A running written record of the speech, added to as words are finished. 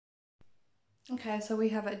Okay, so we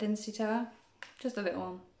have a density tower, just a little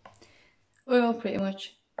one. Oil pretty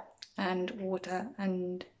much, and water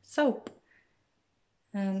and soap.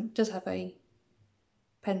 Does have a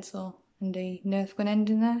pencil and a Nerf gun end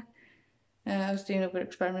in there. I was doing other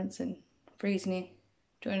experiments and freezing it,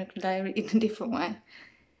 doing a diary in a different way.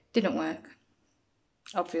 Didn't work,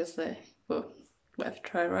 obviously, but worth a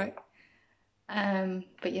try, right?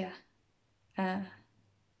 But yeah. So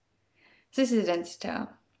this is a density tower.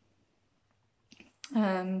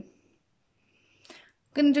 I'm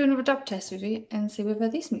going to do another drop test with it and see whether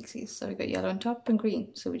this mixes. So we got yellow on top and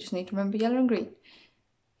green. So we just need to remember yellow and green.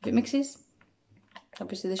 If it mixes,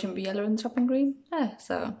 obviously there shouldn't be yellow on the top and green.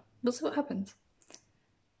 So we'll see what happens.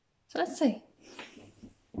 So let's see.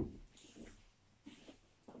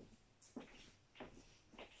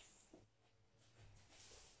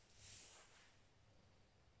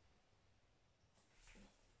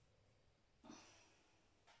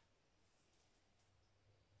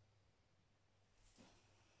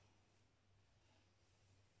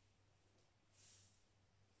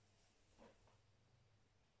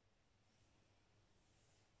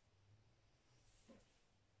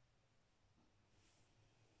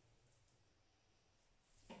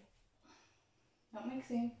 Not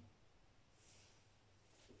mixing.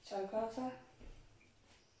 So closer.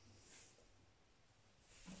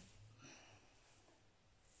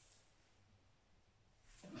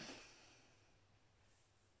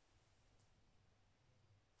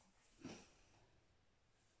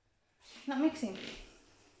 Not mixing.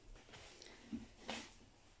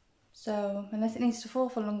 So unless it needs to fall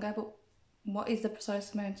for longer, but what is the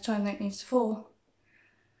precise amount of time that it needs to fall?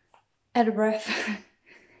 Out of breath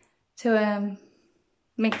to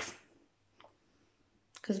mix.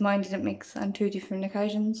 Because mine didn't mix on 2 different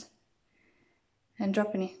occasions and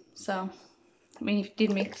dropping it. So I mean if it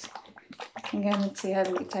did mix, again let's see how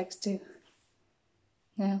long it takes to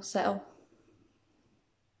now settle.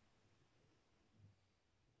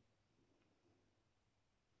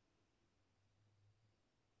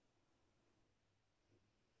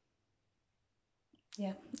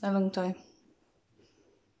 Yeah, a long time.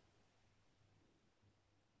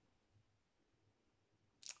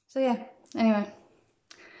 So yeah, anyway,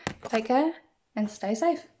 take care and stay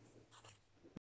safe.